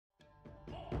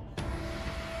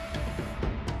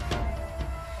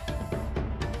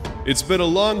It's been a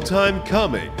long time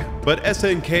coming, but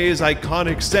SNK's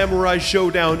iconic Samurai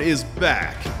Showdown is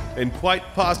back, and quite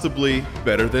possibly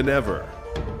better than ever.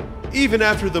 Even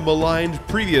after the maligned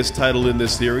previous title in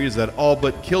this series that all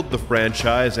but killed the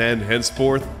franchise and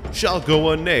henceforth shall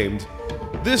go unnamed,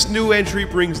 this new entry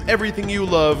brings everything you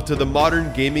love to the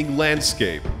modern gaming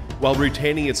landscape, while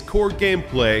retaining its core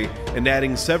gameplay and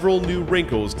adding several new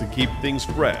wrinkles to keep things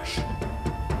fresh.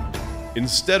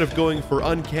 Instead of going for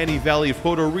uncanny valley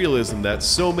photorealism that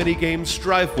so many games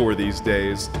strive for these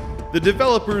days, the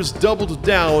developers doubled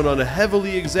down on a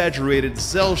heavily exaggerated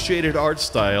cel-shaded art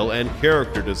style and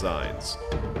character designs.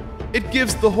 It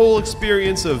gives the whole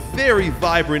experience a very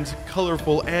vibrant,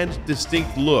 colorful, and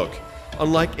distinct look,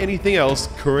 unlike anything else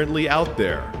currently out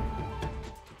there.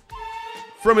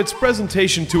 From its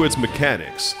presentation to its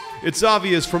mechanics, it's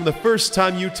obvious from the first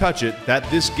time you touch it that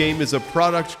this game is a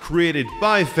product created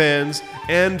by fans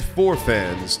and for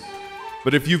fans.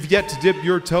 But if you've yet to dip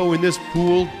your toe in this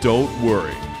pool, don't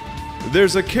worry.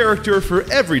 There's a character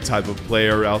for every type of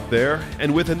player out there,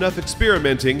 and with enough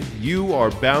experimenting, you are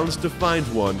bound to find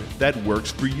one that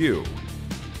works for you.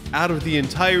 Out of the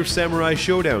entire Samurai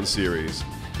Showdown series,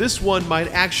 this one might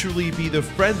actually be the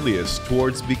friendliest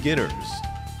towards beginners.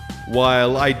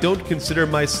 While I don't consider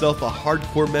myself a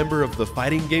hardcore member of the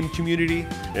fighting game community,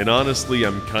 and honestly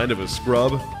I'm kind of a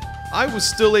scrub, I was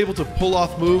still able to pull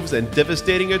off moves and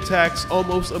devastating attacks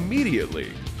almost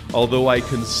immediately, although I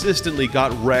consistently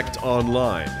got wrecked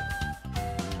online.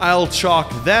 I'll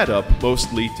chalk that up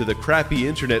mostly to the crappy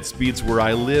internet speeds where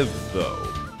I live, though.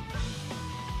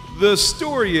 The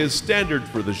story is standard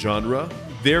for the genre.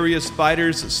 Various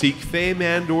fighters seek fame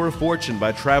and/or fortune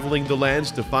by traveling the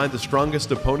lands to find the strongest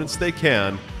opponents they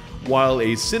can, while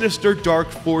a sinister dark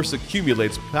force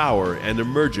accumulates power and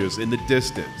emerges in the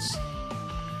distance.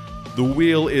 The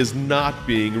wheel is not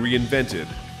being reinvented,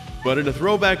 but in a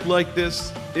throwback like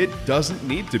this, it doesn't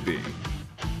need to be.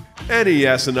 Any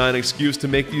asinine excuse to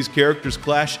make these characters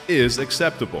clash is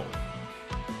acceptable.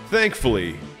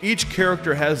 Thankfully, each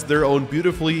character has their own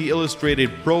beautifully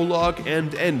illustrated prologue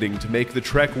and ending to make the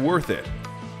trek worth it.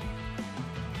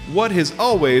 What has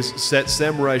always set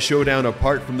Samurai Showdown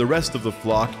apart from the rest of the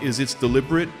flock is its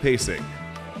deliberate pacing.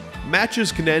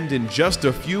 Matches can end in just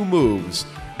a few moves,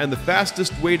 and the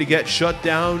fastest way to get shut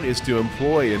down is to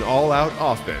employ an all-out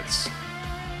offense.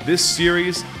 This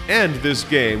series and this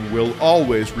game will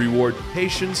always reward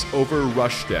patience over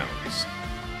rushdowns.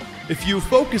 If you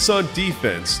focus on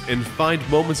defense and find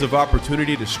moments of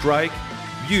opportunity to strike,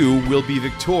 you will be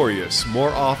victorious more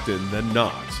often than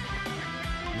not.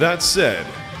 That said,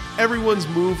 everyone's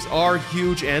moves are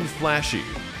huge and flashy,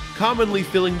 commonly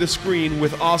filling the screen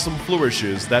with awesome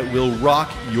flourishes that will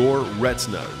rock your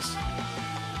retinas.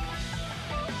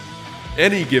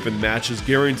 Any given match is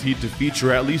guaranteed to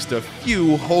feature at least a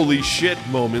few holy shit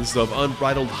moments of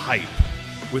unbridled hype,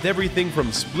 with everything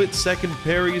from split-second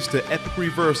parries to epic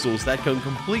reversals that can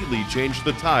completely change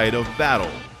the tide of battle.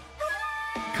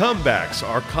 Comebacks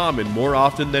are common more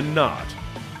often than not,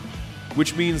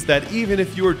 which means that even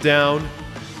if you're down,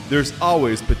 there's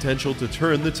always potential to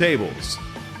turn the tables.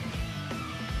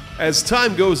 As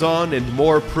time goes on and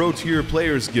more pro-tier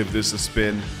players give this a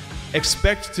spin,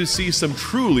 expect to see some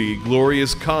truly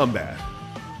glorious combat.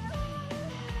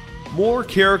 More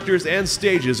characters and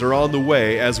stages are on the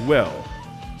way as well,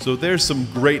 so there's some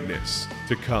greatness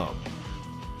to come.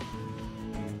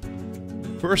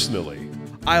 Personally,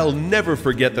 I'll never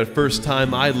forget the first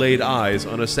time I laid eyes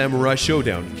on a Samurai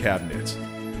Showdown cabinet.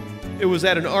 It was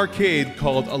at an arcade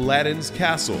called Aladdin's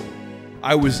Castle.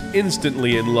 I was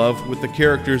instantly in love with the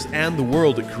characters and the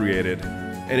world it created,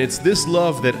 and it's this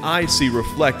love that I see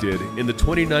reflected in the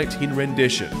 2019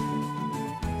 rendition.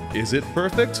 Is it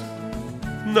perfect?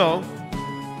 No.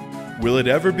 Will it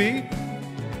ever be?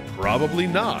 Probably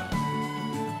not.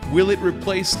 Will it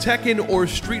replace Tekken or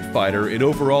Street Fighter in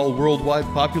overall worldwide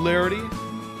popularity?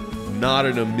 Not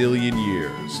in a million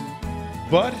years.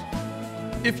 But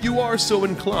if you are so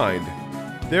inclined,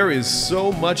 there is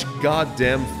so much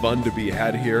goddamn fun to be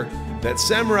had here that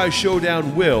Samurai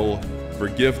Showdown will,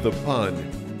 forgive the pun,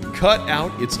 cut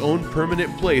out its own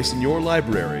permanent place in your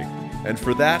library, and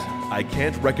for that, I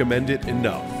can't recommend it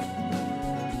enough.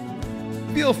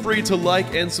 Feel free to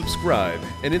like and subscribe,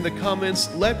 and in the comments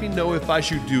let me know if I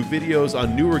should do videos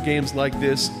on newer games like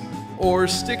this, or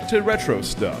stick to retro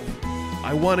stuff.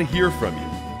 I want to hear from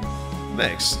you.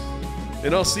 Thanks,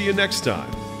 and I'll see you next time.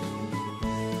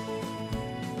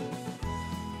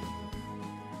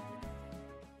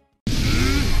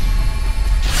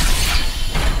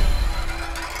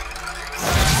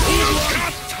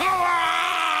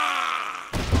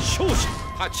 Shoshi,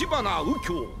 橘右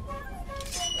京